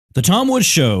The Tom Woods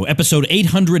Show, episode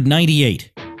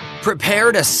 898.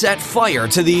 Prepare to set fire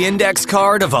to the index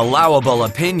card of allowable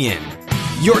opinion.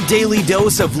 Your daily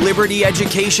dose of liberty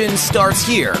education starts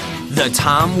here. The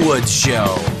Tom Woods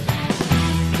Show.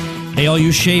 Hey, all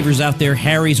you shavers out there,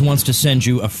 Harry's wants to send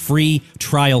you a free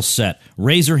trial set.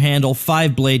 Razor handle,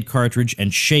 5-blade cartridge,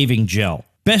 and shaving gel.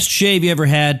 Best shave you ever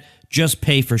had, just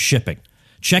pay for shipping.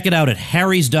 Check it out at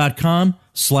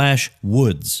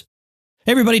harrys.com/woods.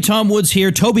 Hey everybody, Tom Woods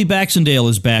here. Toby Baxendale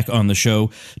is back on the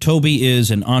show. Toby is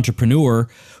an entrepreneur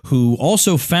who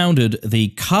also founded the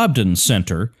Cobden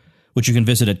Center, which you can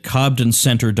visit at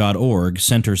cobdencenter.org,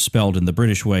 center spelled in the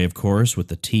British way, of course, with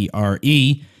the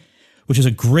T-R-E, which is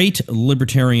a great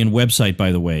libertarian website,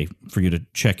 by the way, for you to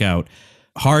check out.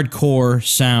 Hardcore,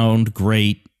 sound,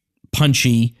 great,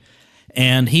 punchy.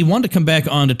 And he wanted to come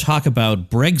back on to talk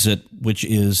about Brexit, which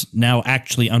is now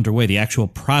actually underway. The actual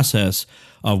process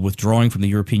of withdrawing from the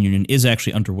European Union is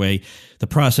actually underway. The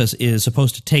process is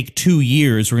supposed to take 2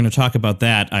 years. We're going to talk about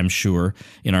that, I'm sure,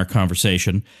 in our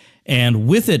conversation. And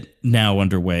with it now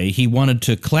underway, he wanted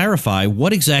to clarify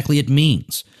what exactly it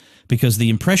means, because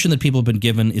the impression that people have been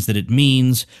given is that it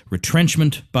means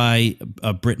retrenchment by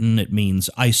Britain, it means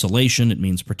isolation, it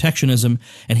means protectionism,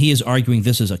 and he is arguing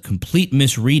this is a complete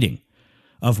misreading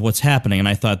of what's happening, and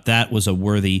I thought that was a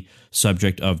worthy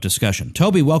subject of discussion.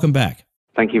 Toby, welcome back.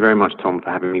 Thank you very much, Tom, for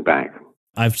having me back.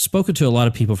 I've spoken to a lot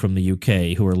of people from the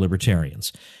UK who are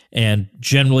libertarians, and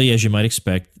generally, as you might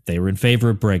expect, they were in favor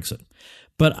of Brexit.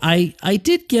 But I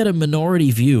did get a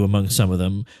minority view among some of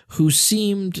them who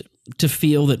seemed to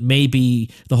feel that maybe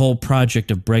the whole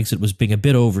project of Brexit was being a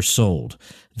bit oversold,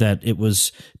 that it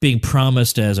was being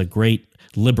promised as a great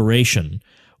liberation,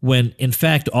 when in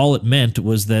fact all it meant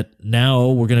was that now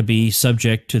we're going to be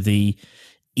subject to the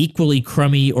equally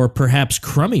crummy or perhaps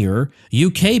crummier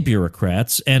UK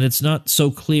bureaucrats, and it's not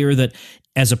so clear that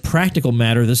as a practical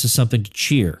matter this is something to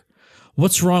cheer.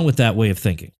 What's wrong with that way of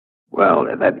thinking? Well,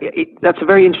 that's a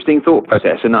very interesting thought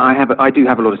process, and I do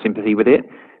have a lot of sympathy with it,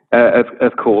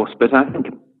 of course, but I think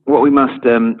what we must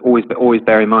always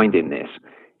bear in mind in this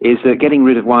is that getting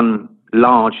rid of one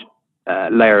large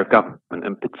layer of government,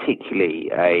 and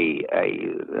particularly a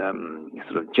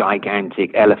sort of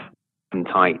gigantic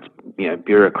elephant-type,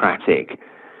 bureaucratic,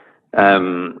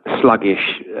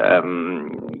 sluggish,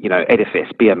 edifice,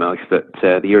 behemoth that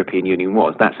the European Union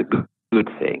was, that's a good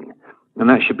thing, and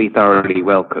that should be thoroughly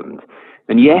welcomed.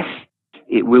 And yes,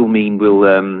 it will mean we'll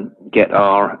get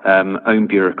our own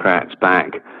bureaucrats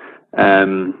back,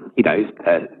 doing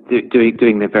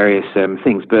their various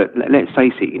things. But let's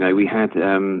face it, we had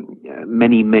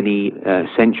many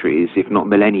centuries, if not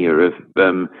millennia,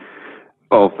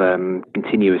 of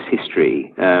continuous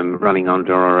history running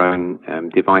under our own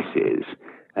devices,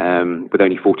 with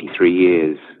only 43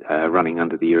 years running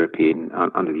under the European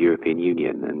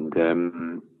Union, and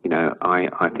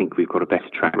I think we've got a better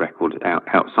track record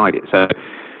outside it. So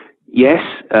yes,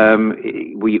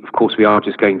 we are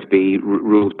just going to be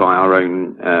ruled by our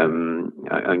own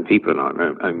people and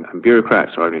our own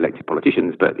bureaucrats, our own elected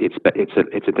politicians, but it's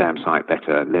a damn sight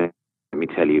better, let me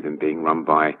tell you, than being run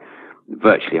by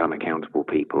virtually unaccountable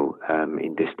people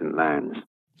in distant lands.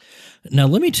 Now,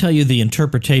 let me tell you the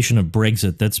interpretation of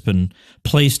Brexit that's been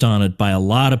placed on it by a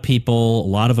lot of people, a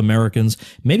lot of Americans,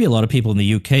 maybe a lot of people in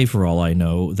the UK, for all I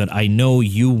know, that I know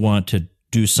you want to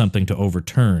do something to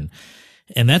overturn.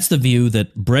 And that's the view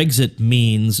that Brexit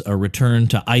means a return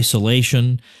to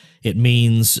isolation. It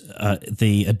means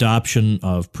the adoption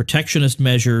of protectionist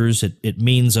measures. It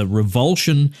means a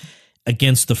revulsion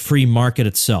against the free market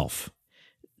itself.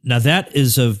 Now, that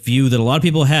is a view that a lot of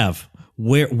people have.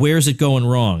 Where's it going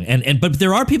wrong? But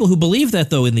there are people who believe that,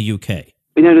 though, in the UK.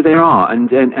 There are, and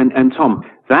Tom,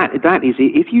 that is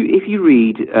it. If you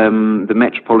read the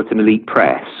metropolitan elite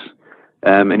press,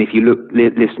 and if you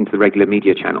listen to the regular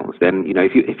media channels, then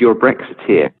if you're a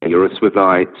Brexiteer, you're a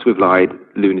swivel-eyed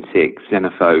lunatic,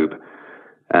 xenophobe,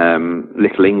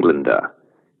 little Englander.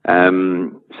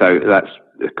 So that's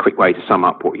a quick way to sum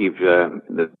up what you've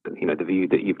the view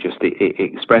that you've just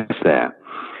expressed there,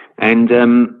 and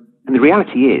the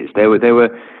reality is there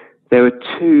were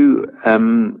two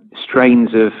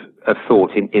strains of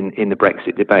thought in the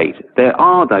Brexit debate. There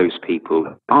are those people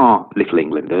who are little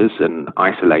Englanders and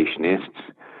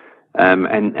isolationists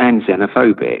and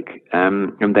xenophobic,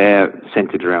 and they're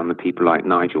centred around the people like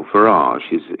Nigel Farage,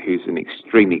 who's an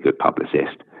extremely good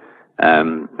publicist.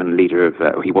 And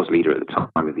he was leader at the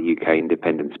time of the UK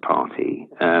Independence Party,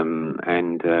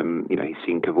 he's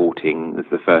seen cavorting as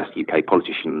the first UK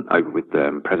politician over with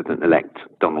President-elect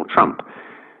Donald Trump.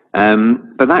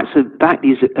 But that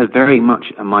is a very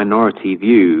much a minority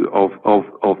view of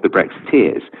the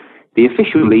Brexiteers. The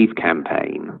official Leave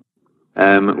campaign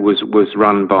was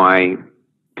run by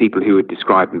people who would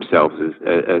describe themselves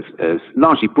as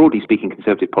largely, broadly speaking,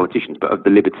 conservative politicians, but of the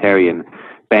libertarian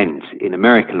bent in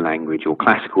American language, or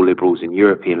classical liberals in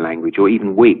European language, or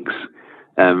even Whigs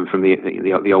from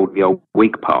the old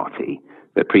Whig Party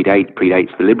that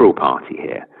predates the Liberal Party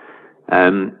here.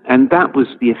 And that was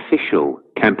the official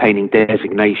campaigning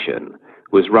designation,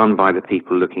 was run by the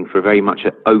people looking for very much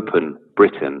an open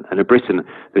Britain, and a Britain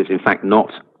that is in fact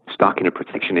not stuck in a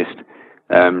protectionist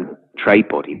trade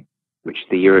body, which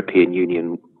the European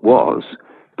Union was,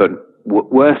 but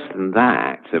worse than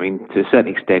that. I mean, to a certain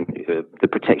extent, the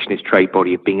protectionist trade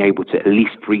body of being able to at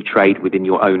least free trade within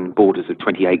your own borders of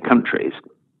 28 countries,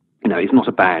 is not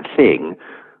a bad thing.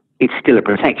 It's still a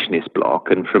protectionist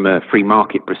bloc, and from a free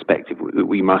market perspective,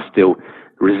 we must still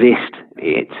resist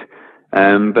it.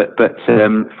 But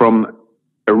from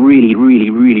a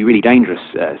really dangerous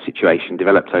situation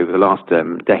developed over the last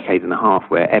decade and a half,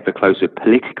 where ever closer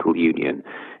political union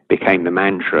became the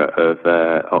mantra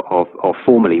of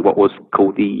formerly what was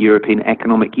called the European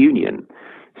Economic Union.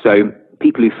 So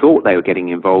people who thought they were getting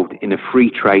involved in a free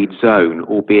trade zone,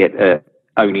 albeit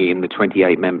only in the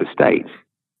 28 member states,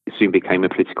 it soon became a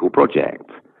political project.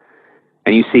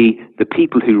 And you see, the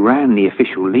people who ran the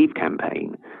official Leave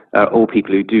campaign are all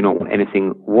people who do not want anything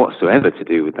whatsoever to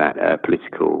do with that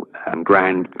political,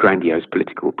 grandiose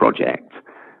political project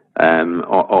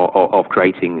of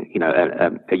creating,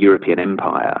 a European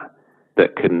empire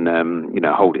that can,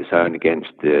 hold its own against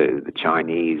the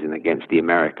Chinese and against the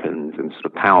Americans and sort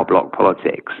of power block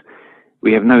politics.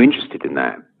 We have no interest in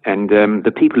that. And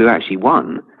the people who actually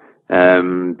won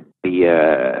the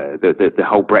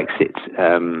whole Brexit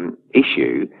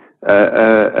issue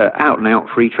are out and out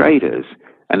free traders,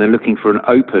 and are looking for an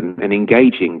open and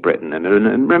engaging Britain. And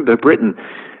remember, Britain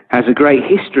has a great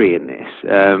history in this,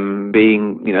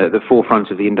 being at the forefront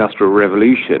of the Industrial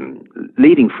Revolution,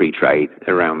 leading free trade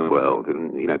around the world,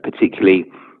 and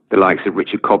particularly the likes of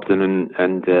Richard Cobden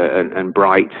and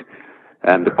Bright,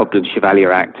 the Cobden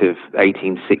Chevalier Act of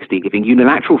 1860, giving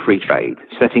unilateral free trade,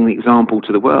 setting the example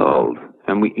to the world.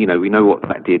 And we know what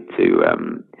that did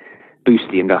to boost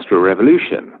the Industrial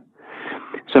Revolution.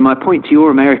 So my point to your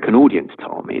American audience,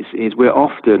 Tom, is we're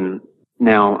often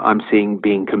now, I'm seeing,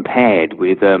 being compared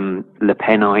with Le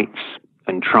Penites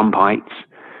and Trumpites,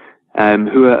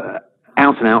 who are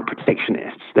out and out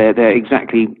protectionists. They're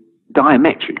exactly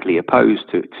diametrically opposed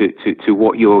to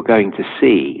what you're going to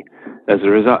see as a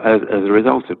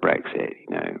result of Brexit,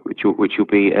 which will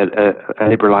be a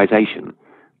liberalisation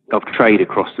of trade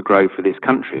across the globe for this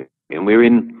country.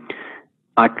 And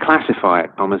I classify it,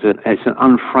 Tom, as an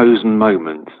unfrozen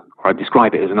moment, or I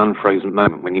describe it as an unfrozen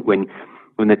moment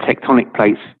when the tectonic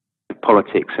plates of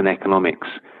politics and economics,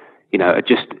 are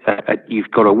just you've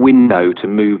got a window to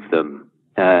move them,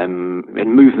 and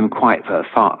move them quite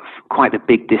far, quite a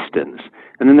big distance,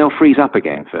 and then they'll freeze up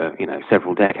again for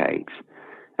several decades.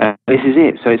 This is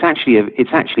it. So it's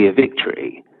actually a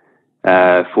victory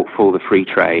for the free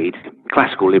trade,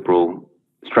 classical liberal,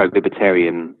 stroke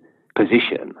libertarian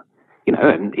position.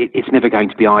 And it's never going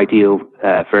to be ideal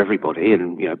for everybody.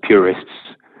 And purists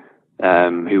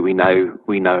who we know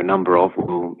a number of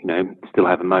will still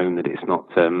have a moan that it's not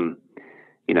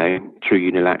true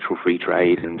unilateral free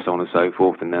trade and so on and so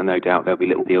forth. And no doubt there'll be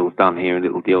little deals done here and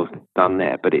little deals done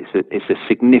there. But it's a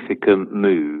significant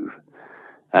move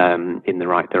in the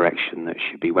right direction that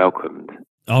should be welcomed.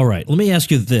 All right. Let me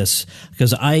ask you this,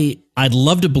 because I'd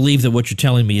love to believe that what you're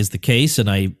telling me is the case, and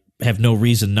I have no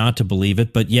reason not to believe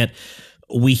it, but yet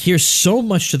we hear so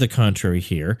much to the contrary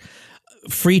here.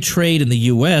 Free trade in the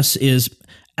U.S. is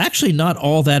actually not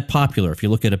all that popular. If you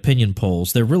look at opinion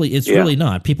polls, really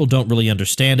not. People don't really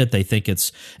understand it. They think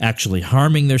it's actually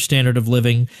harming their standard of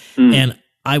living. And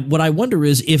what I wonder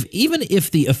is even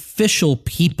if the official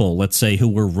people, let's say, who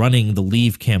were running the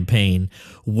Leave campaign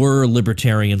were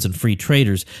libertarians and free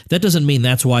traders, that doesn't mean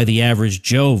that's why the average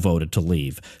Joe voted to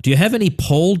leave. Do you have any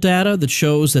poll data that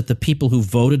shows that the people who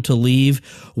voted to leave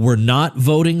were not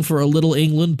voting for a little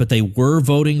England, but they were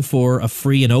voting for a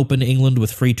free and open England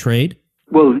with free trade?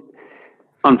 Well,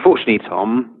 unfortunately,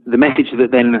 Tom, the message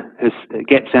that then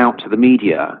gets out to the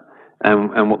media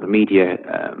and what the media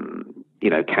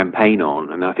campaign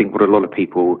on, and I think what a lot of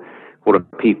people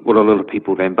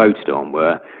then voted on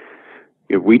were,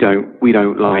 we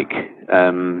don't like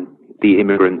the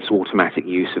immigrants' automatic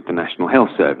use of the National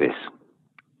Health Service.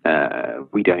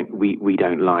 We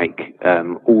don't like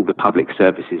all the public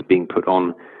services being put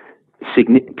under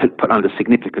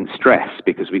significant stress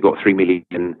because we've got 3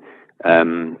 million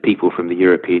people from the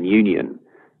European Union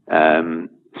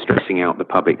stressing out the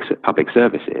public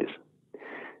services.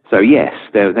 So yes,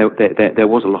 there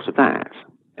was a lot of that,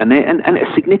 and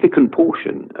a significant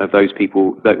portion of those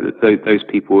people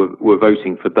were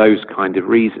voting for those kind of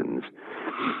reasons.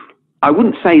 I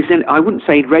wouldn't say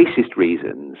racist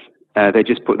reasons. They're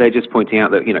just pointing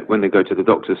out that, you know, when they go to the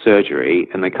doctor's surgery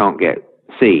and they can't get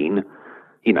seen,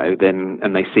 you know,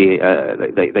 and they see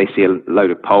they see a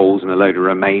load of Poles and a load of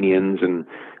Romanians and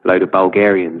a load of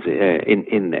Bulgarians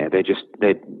in there. They're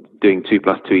doing 2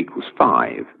 + 2 =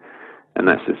 5, and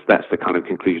that's the kind of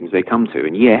conclusions they come to.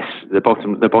 And yes, the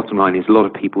bottom line is a lot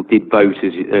of people did vote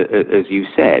as you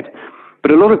said,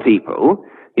 but a lot of people,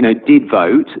 you know, did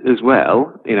vote as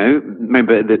well. You know,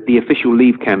 remember that the official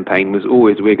Leave campaign was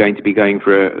always, we're going to be going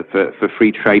for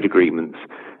free trade agreements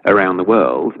around the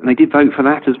world, and they did vote for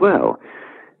that as well.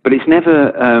 But it's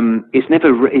never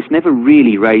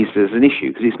really raised as an issue,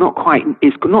 because it's not quite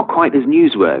as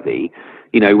newsworthy.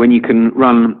 You know, when you can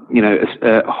run, you know,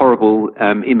 a horrible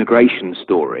immigration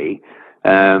story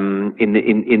in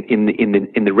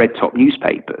the red top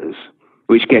newspapers,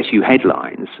 which gets you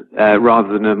headlines,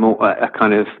 rather than a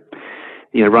kind of,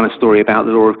 you know, run a story about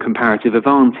the law of comparative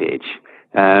advantage,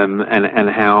 and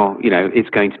how, you know,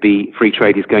 free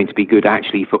trade is going to be good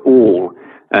actually for all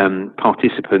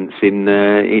participants in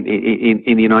the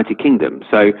United Kingdom.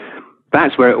 So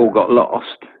that's where it all got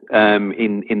lost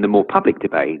in the more public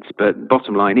debates. But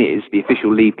bottom line is, the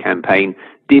official Leave campaign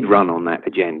did run on that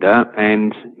agenda,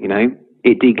 and, you know,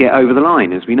 it did get over the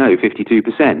line, as we know,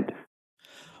 52%.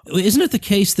 Isn't it the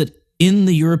case that in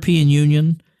the European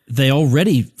Union, they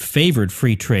already favored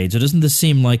free trade? So doesn't this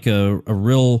seem like a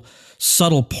real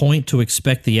subtle point to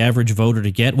expect the average voter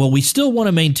to get? Well, we still want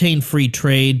to maintain free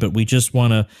trade, but we just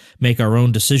want to make our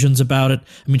own decisions about it.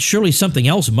 I mean, surely something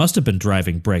else must have been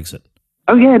driving Brexit.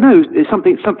 Oh yeah, no,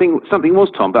 something was,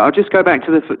 Tom. But I'll just go back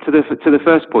to the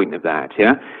first point of that.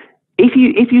 Yeah, if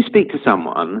you speak to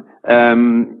someone,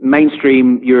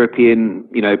 mainstream European,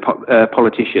 you know,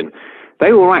 politician,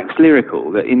 they will wax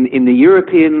lyrical that in the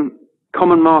European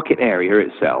common market area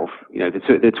itself, you know,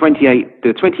 the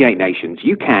 28 nations,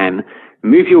 you can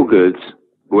move your goods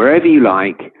wherever you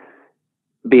like,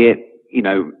 be it, you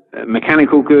know,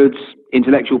 mechanical goods,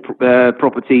 intellectual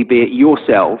property, be it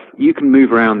yourself. You can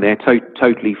move around there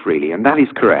totally freely, and that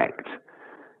is correct.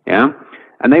 Yeah,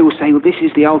 and they will say, well, this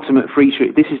is the ultimate free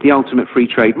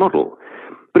trade model,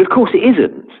 but of course it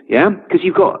isn't. Yeah, because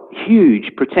you've got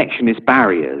huge protectionist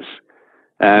barriers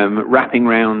wrapping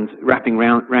round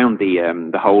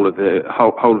the whole of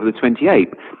the 28,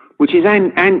 which is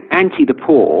anti the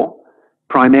poor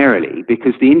primarily,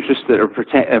 because the interests that are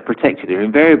protected are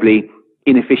invariably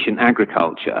inefficient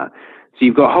agriculture. So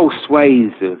you've got whole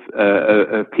swathes of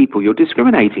people you're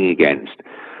discriminating against.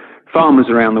 Farmers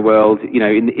around the world, you know,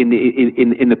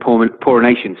 in the poorer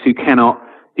nations who cannot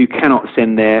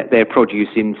send their produce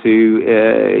into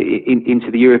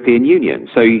the European Union.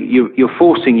 So you're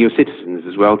forcing your citizens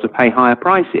as well to pay higher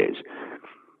prices.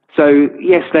 So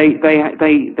yes, they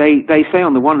say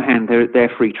on the one hand they're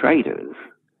free traders,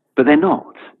 but they're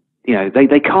not. You know,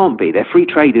 they can't be. They're free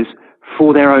traders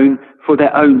for their own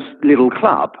little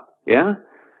club. Yeah,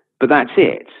 but that's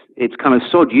it. It's kind of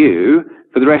sod you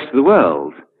for the rest of the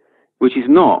world, which is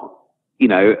not, you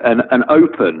know, an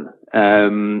open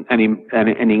and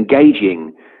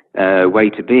engaging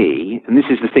way to be. And this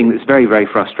is the thing that's very, very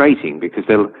frustrating, because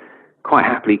they'll quite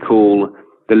happily call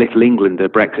the Little Englander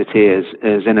Brexiteers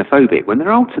xenophobic when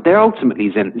they're ultimately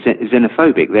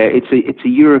xenophobic. It's a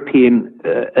European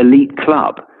elite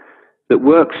club that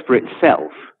works for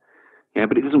itself. Yeah,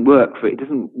 but it doesn't work.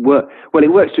 Well,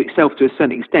 it works to itself to a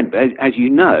certain extent, but as you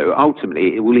know,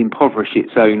 ultimately it will impoverish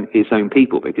its own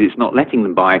people, because it's not letting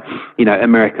them buy, you know,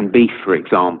 American beef, for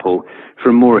example,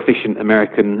 from more efficient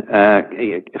American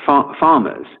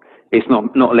farmers. It's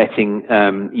not letting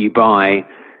you buy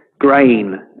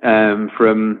grain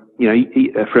from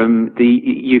the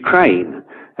Ukraine,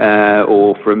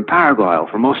 or from Paraguay, or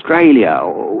from Australia,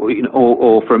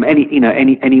 or from any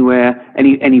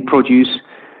produce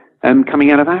coming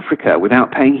out of Africa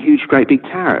without paying huge, great big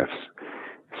tariffs.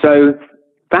 So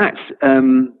that's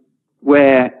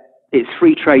where it's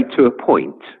free trade to a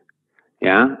point.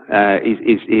 Yeah,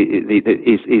 is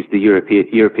the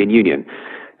European Union,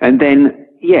 and then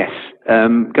yes,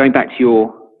 going back to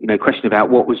your question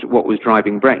about what was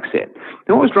driving Brexit.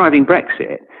 Now, what was driving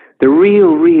Brexit? The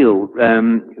real reasons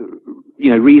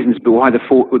why the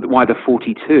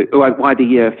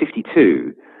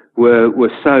 52 were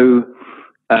so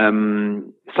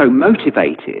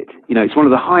motivated. You know, it's one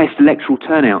of the highest electoral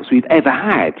turnouts we've ever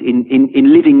had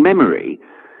in living memory.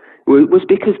 Was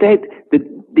because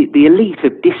the elite are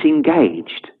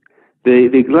disengaged.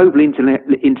 The global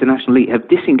international elite have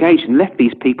disengaged and left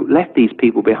these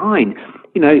people behind.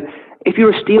 You know, if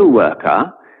you're a steel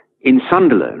worker in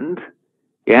Sunderland,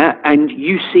 yeah, and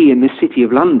you see in the city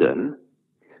of London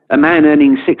a man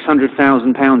earning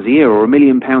 £600,000 a year or £1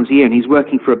 million a year, and he's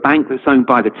working for a bank that's owned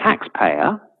by the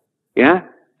taxpayer, yeah,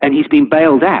 and he's been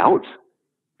bailed out.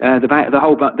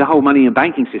 The whole money and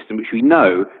banking system, which we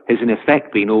know has in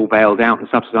effect been all bailed out and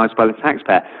subsidised by the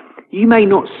taxpayer. You may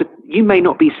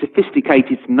not be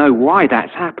sophisticated to know why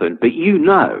that's happened, but you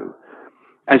know,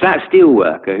 as that steel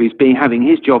worker who's been having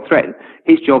his job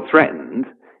threatened,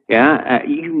 yeah,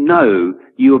 you know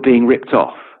you are being ripped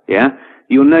off, yeah.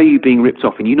 You'll know you're being ripped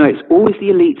off, and you know it's always the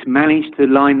elites manage to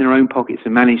line their own pockets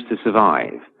and manage to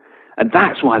survive, and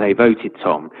that's why they voted,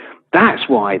 Tom. That's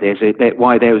why there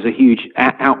was a huge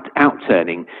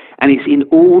outturning, and it's in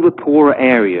all the poorer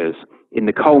areas, in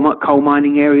the coal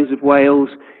mining areas of Wales,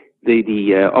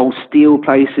 the old steel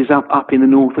places up in the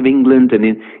north of England and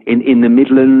in the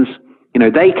Midlands. You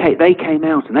know, they came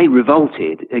out and they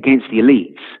revolted against the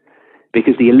elites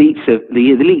because the elites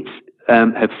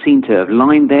have seemed to have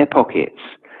lined their pockets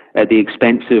at the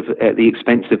expense of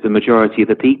the majority of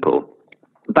the people.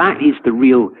 That is the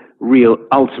real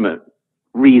ultimate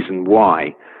reason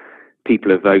why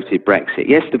people have voted Brexit.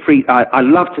 Yes, I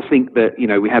love to think that, you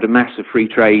know, we had a massive free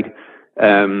trade.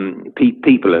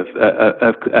 People of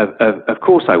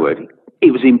course I would.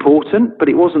 It was important, but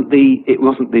it wasn't the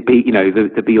be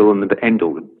all and the end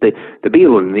all. The be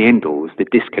all and the end all was the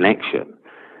disconnection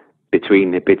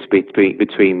between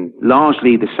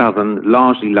largely the southern,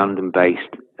 largely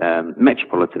London-based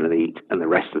metropolitan elite and the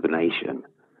rest of the nation,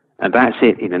 and that's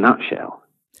it in a nutshell.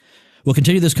 We'll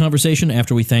continue this conversation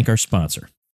after we thank our sponsor.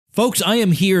 Folks, I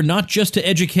am here not just to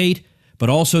educate, but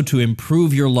also to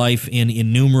improve your life in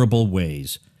innumerable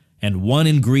ways. And one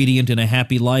ingredient in a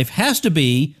happy life has to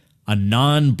be a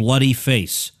non-bloody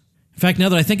face. In fact, now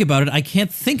that I think about it, I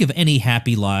can't think of any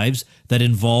happy lives that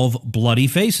involve bloody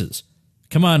faces.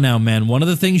 Come on now, man. One of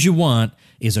the things you want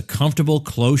is a comfortable,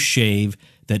 close shave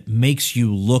that makes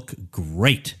you look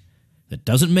great. That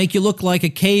doesn't make you look like a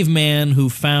caveman who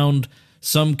found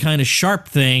some kind of sharp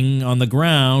thing on the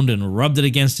ground and rubbed it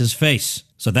against his face.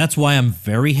 So that's why I'm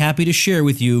very happy to share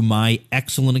with you my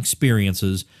excellent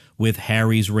experiences with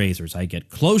Harry's razors. I get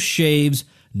close shaves,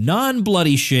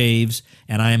 non-bloody shaves,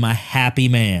 and I am a happy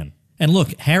man. And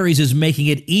look, Harry's is making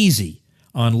it easy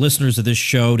on listeners of this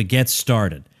show to get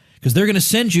started, because they're going to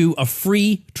send you a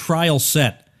free trial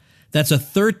set. That's a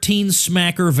 13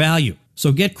 smacker value.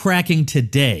 So get cracking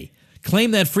today.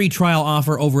 Claim that free trial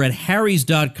offer over at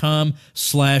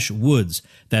harrys.com/woods.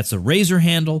 That's a razor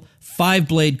handle,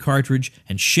 5-blade cartridge,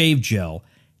 and shave gel.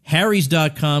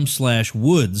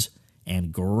 harrys.com/woods,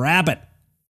 and grab it.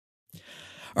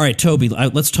 All right, Toby,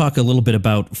 let's talk a little bit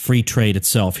about free trade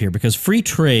itself here, because free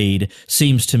trade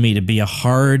seems to me to be a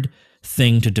hard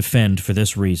thing to defend for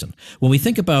this reason. When we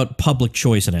think about public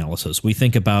choice analysis, we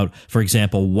think about, for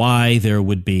example, why there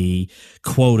would be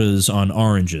quotas on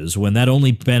oranges when that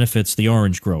only benefits the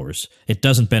orange growers. It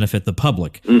doesn't benefit the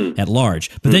public at large.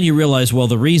 But then you realize, well,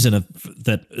 the reason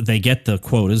that they get the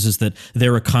quotas is that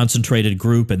they're a concentrated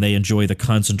group and they enjoy the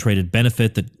concentrated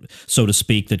benefit, that, so to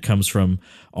speak, that comes from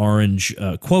orange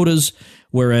quotas.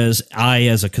 Whereas I,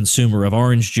 as a consumer of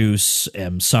orange juice,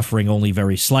 am suffering only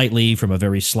very slightly from a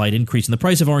very slight increase in the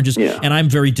price of oranges, and I'm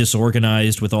very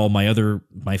disorganized with all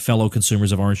my fellow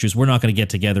consumers of orange juice. We're not going to get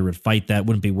together and fight that.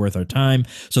 Wouldn't be worth our time.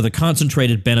 So the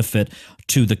concentrated benefit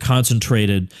to the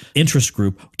concentrated interest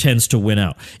group tends to win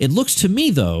out. It looks to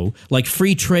me, though, like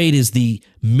free trade is the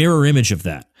mirror image of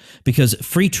that, because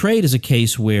free trade is a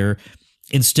case where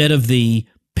instead of the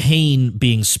pain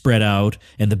being spread out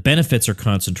and the benefits are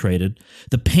concentrated,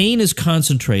 the pain is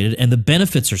concentrated and the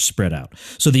benefits are spread out.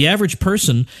 So the average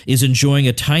person is enjoying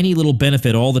a tiny little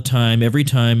benefit all the time, every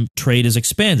time trade is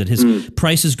expanded. His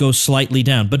prices go slightly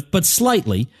down, but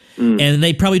slightly, and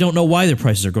they probably don't know why their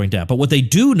prices are going down. But what they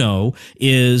do know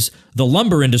is the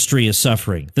lumber industry is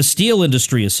suffering. The steel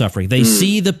industry is suffering. They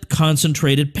see the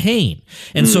concentrated pain.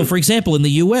 And so, for example, in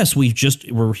the U.S.,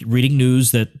 we're reading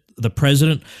news that the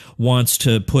president wants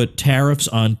to put tariffs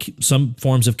on some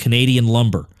forms of Canadian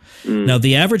lumber. Now,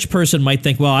 the average person might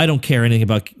think, well, I don't care anything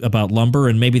about lumber,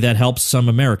 and maybe that helps some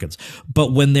Americans.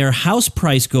 But when their house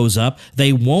price goes up,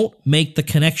 they won't make the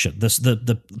connection.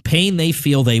 The pain they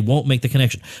feel, they won't make the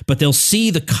connection. But they'll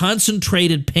see the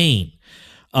concentrated pain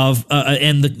of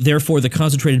therefore the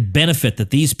concentrated benefit that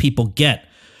these people get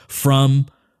from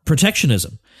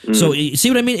protectionism. So you see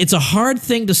what I mean? It's a hard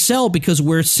thing to sell because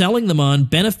we're selling them on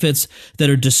benefits that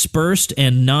are dispersed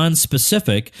and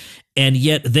non-specific, and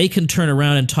yet they can turn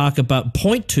around and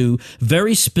point to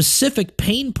very specific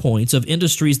pain points of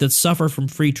industries that suffer from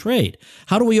free trade.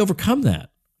 How do we overcome that?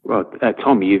 Well,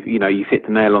 Tom, you've hit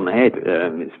the nail on the head.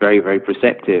 It's very, very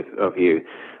perceptive of you.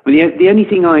 Well, the only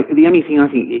thing I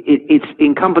think it's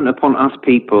incumbent upon us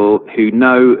people who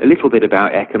know a little bit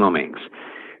about economics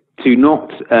to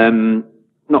not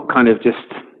kind of just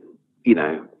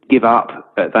give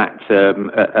up at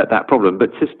that problem,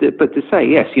 but to say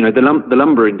yes. The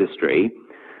lumber industry,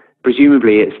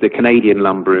 presumably it's the Canadian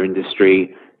lumber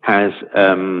industry has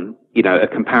a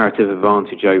comparative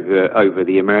advantage over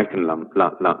the American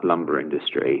lumber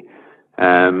industry.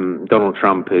 Donald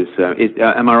Trump is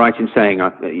am I right in saying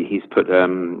he's put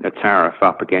a tariff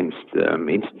up against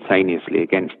instantaneously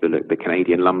against the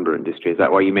Canadian lumber industry? Is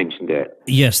that why you mentioned it?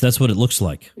 Yes, that's what it looks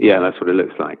like. Yeah, that's what it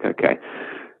looks like. Okay.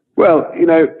 Well,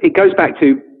 it goes back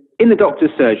to in the doctor's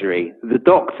surgery, the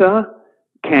doctor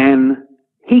can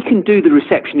do the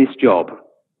receptionist job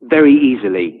very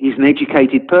easily. He's an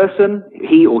educated person,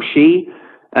 he or she.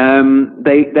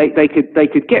 They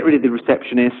could get rid of the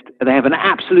receptionist. They have an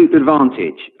absolute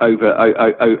advantage over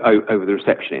the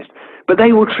receptionist, but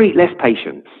they will treat less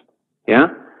patients. Yeah.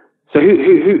 So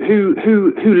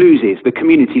who loses? The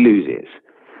community loses.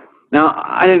 Now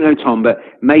I don't know, Tom, but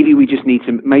maybe we just need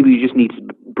to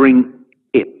bring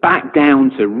it back down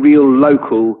to real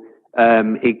local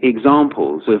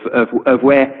examples of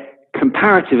where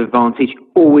comparative advantage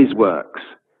always works.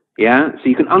 Yeah, so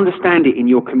you can understand it in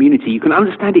your community, you can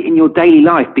understand it in your daily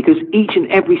life, because each and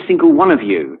every single one of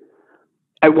you,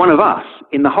 one of us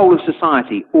in the whole of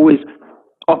society, always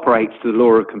operates to the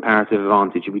law of comparative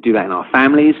advantage. We do that in our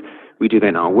families, we do that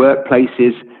in our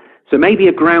workplaces. So maybe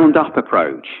a ground-up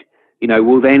approach,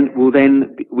 will then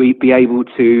we be able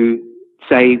to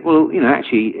say, well,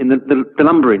 actually, in the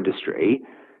lumber industry,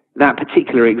 that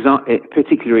particular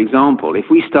example, if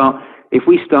we start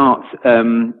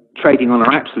trading on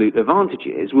our absolute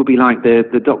advantages, will be like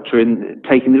the doctor in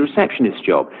taking the receptionist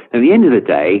job. At the end of the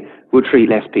day, we'll treat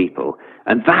less people,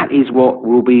 and that is what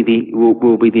will be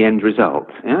the end result.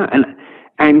 Yeah?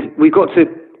 And we've got to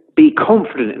be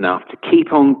confident enough to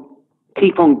keep on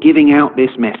giving out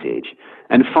this message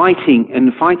and fighting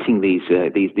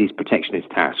these protectionist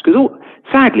tariffs. Because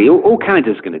sadly, all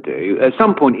Canada's going to do at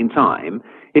some point in time,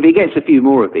 if it gets a few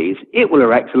more of these, it will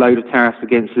erect a load of tariffs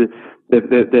against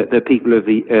the people of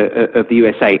the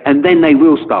USA, and then they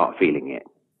will start feeling it.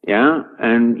 Yeah,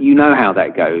 and you know how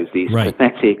that goes. These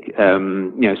pathetic,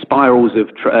 spirals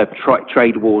of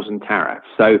trade wars and tariffs.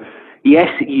 So yes,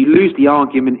 you lose the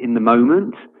argument in the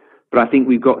moment, but I think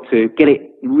we've got to get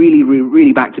it really,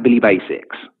 really back to Billy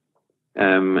Basics.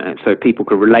 So people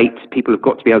can relate. People have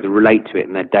got to be able to relate to it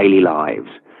in their daily lives.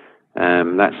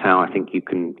 That's how I think you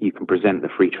can present the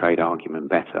free trade argument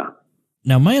better.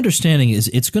 Now, my understanding is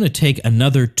it's going to take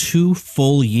another 2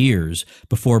 full years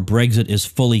before Brexit is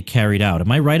fully carried out.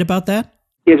 Am I right about that?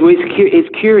 Yes, well, it's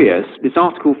curious. It's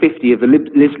Article 50 of the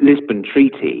Lisbon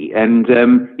Treaty, and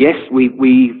yes,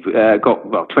 we've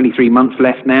got 23 months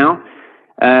left now.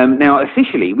 Now,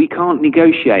 officially, we can't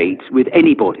negotiate with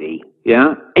anybody.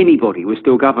 Yeah, anybody. We're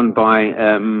still governed by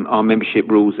our membership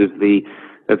rules of the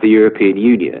European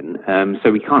Union.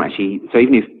 So we can't actually. So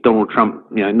even if Donald Trump,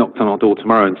 knocked on our door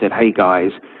tomorrow and said, "Hey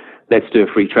guys, let's do a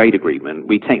free trade agreement,"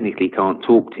 we technically can't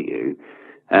talk to you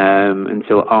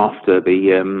until after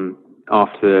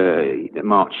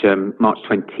March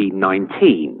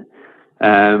 2019,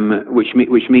 which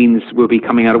means we'll be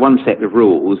coming out of one set of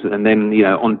rules, and then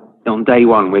on day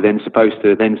one we're then supposed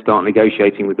to then start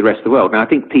negotiating with the rest of the world. Now I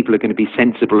think people are going to be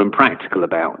sensible and practical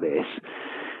about this,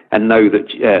 and know that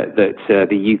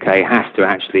the UK has to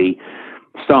actually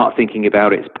start thinking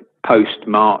about its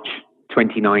post-March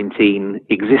 2019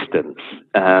 existence,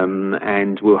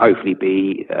 and will hopefully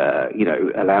be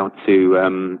allowed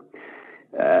to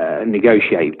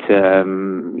negotiate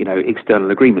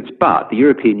external agreements. But the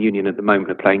European Union at the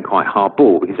moment are playing quite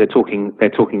hardball, because they're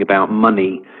talking about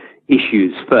money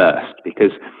issues first,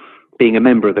 because being a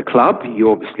member of the club,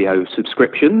 you obviously owe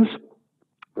subscriptions.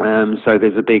 So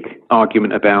there's a big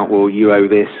argument about, well, you owe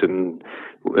this, and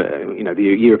the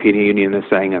European Union is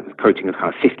saying, quoting a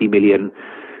kind of 50 billion,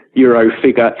 sorry,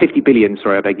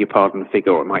 I beg your pardon,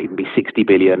 figure, or it might even be 60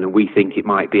 billion, and we think it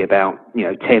might be about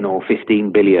 10 or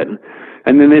 15 billion.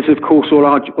 And then there's of course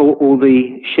all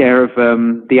the share of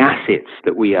the assets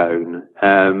that we own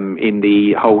in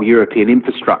the whole European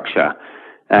infrastructure.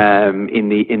 In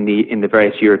the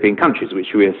various European countries,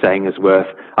 which we are saying is worth,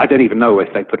 I don't even know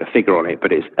if they put a figure on it,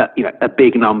 but it's a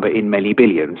big number in many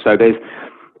billions. So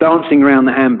dancing around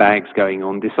the handbags going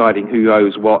on, deciding who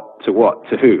owes what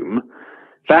to whom,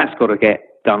 that's got to get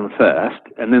done first,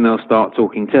 and then they'll start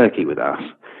talking turkey with us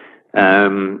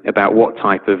about what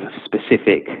type of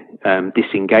specific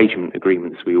disengagement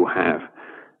agreements we will have.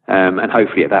 And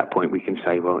hopefully at that point we can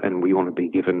say, well, and we want to be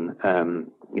given,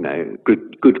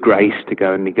 good grace to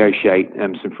go and negotiate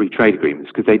some free trade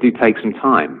agreements, because they do take some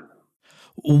time.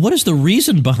 What is the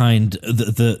reason behind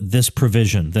this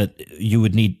provision that you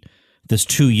would need this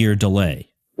 2-year delay?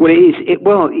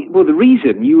 Well, the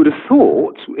reason you would have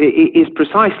thought is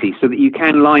precisely so that you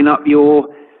can line up your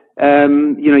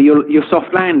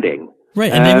soft landing.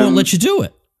 Right, and they won't let you do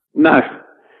it. No,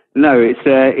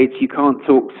 it's you can't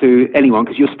talk to anyone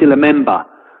because you're still a member.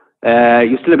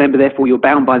 You're still a member, therefore you're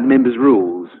bound by the members'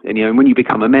 rules. And when you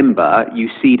become a member, you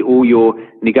cede all your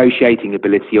negotiating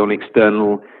ability on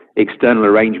external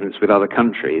arrangements with other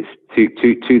countries to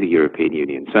the European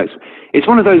Union. So it's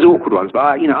one of those awkward ones. But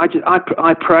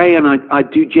I pray, and I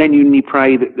do genuinely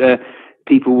pray that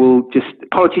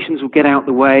politicians will get out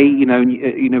the way.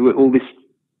 All this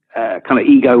kind of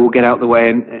ego will get out the way,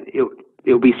 and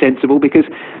it'll be sensible. Because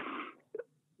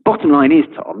bottom line is,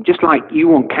 Tom, just like you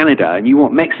want Canada and you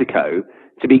want Mexico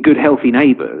to be good, healthy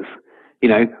neighbours,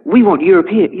 we want the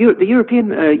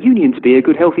European Union to be a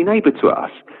good, healthy neighbour to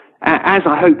us, as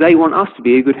I hope they want us to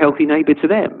be a good, healthy neighbour to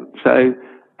them. So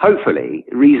hopefully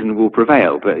reason will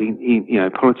prevail. But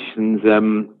politicians,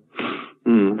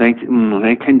 they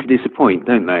tend to disappoint,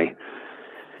 don't they?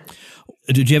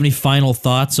 Do you have any final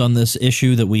thoughts on this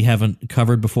issue that we haven't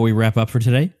covered before we wrap up for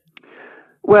today?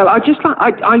 Well, I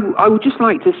would just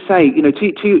like to say,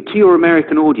 to your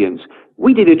American audience,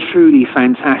 we did a truly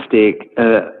fantastic,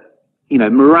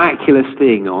 miraculous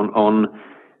thing on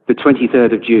the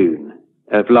 23rd of June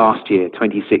of last year,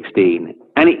 2016,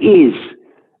 and it is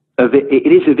a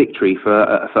victory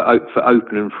for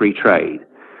open and free trade.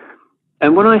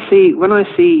 And when I see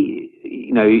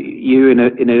you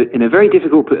in a very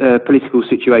difficult political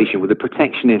situation with a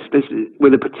protectionist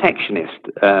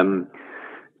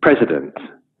president,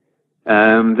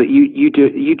 that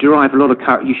you derive a lot of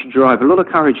you should derive a lot of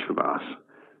courage from us,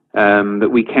 that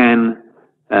we can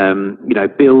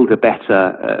build a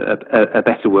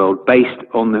better world based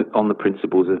on the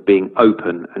principles of being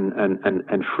open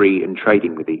and free and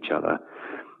trading with each other.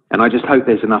 And I just hope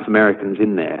there's enough Americans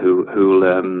in there who'll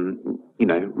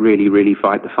really, really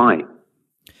fight the fight.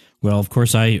 Well, of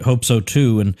course, I hope so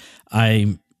too, and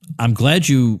I'm glad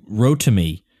you wrote to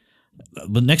me.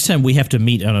 But next time we have to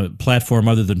meet on a platform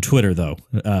other than Twitter, though,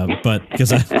 but because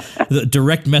the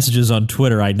direct messages on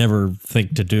Twitter I never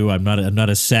think to do. I'm not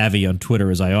as savvy on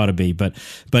Twitter as I ought to be. But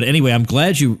anyway, I'm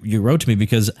glad you wrote to me,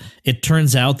 because it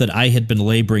turns out that I had been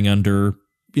laboring under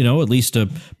at least a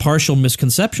partial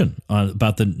misconception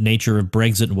about the nature of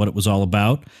Brexit and what it was all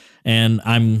about, and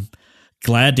I'm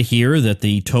glad to hear that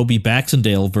the Toby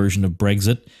Baxendale version of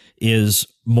Brexit is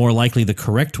more likely the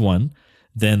correct one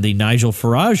than the Nigel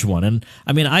Farage one. And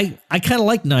I mean, I kind of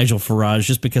like Nigel Farage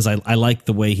just because I like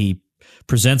the way he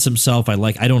presents himself.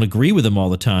 I don't agree with him all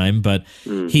the time, but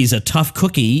he's a tough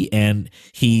cookie, and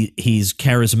he's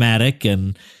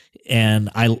charismatic, and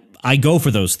I go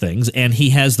for those things, and he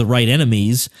has the right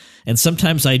enemies, and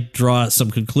sometimes I draw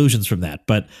some conclusions from that.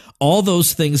 But all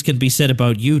those things can be said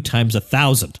about you times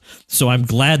 1,000. So I'm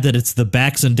glad that it's the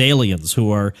Baxendalians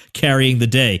who are carrying the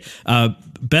day.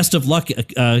 Best of luck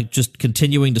just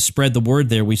continuing to spread the word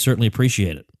there. We certainly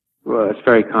appreciate it. Well, that's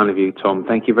very kind of you, Tom.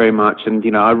 Thank you very much. And,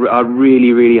 I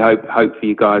really, really hope for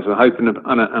you guys. I hope and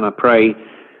I pray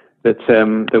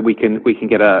that we can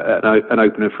get an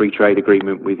open and free trade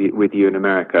agreement with you in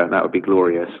America. That would be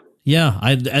glorious.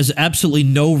 Yeah, there's absolutely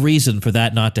no reason for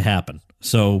that not to happen.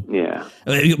 So yeah,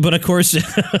 but of course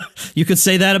you could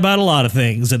say that about a lot of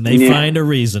things, and they find a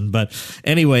reason. But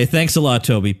anyway, thanks a lot,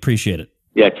 Toby. Appreciate it.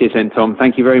 Yeah, cheers, and Tom.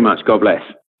 Thank you very much. God bless.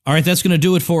 All right, that's going to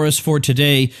do it for us for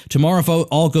today. Tomorrow, if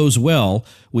all goes well,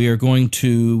 we are going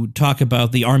to talk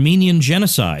about the Armenian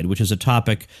genocide, which is a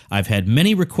topic I've had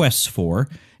many requests for,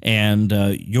 and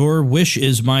your wish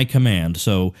is my command.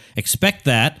 So expect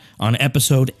that on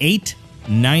episode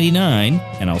 899,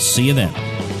 and I'll see you then.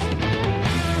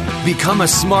 Become a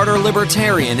smarter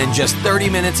libertarian in just 30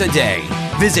 minutes a day.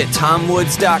 Visit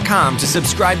TomWoods.com to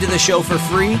subscribe to the show for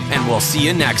free, and we'll see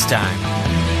you next time.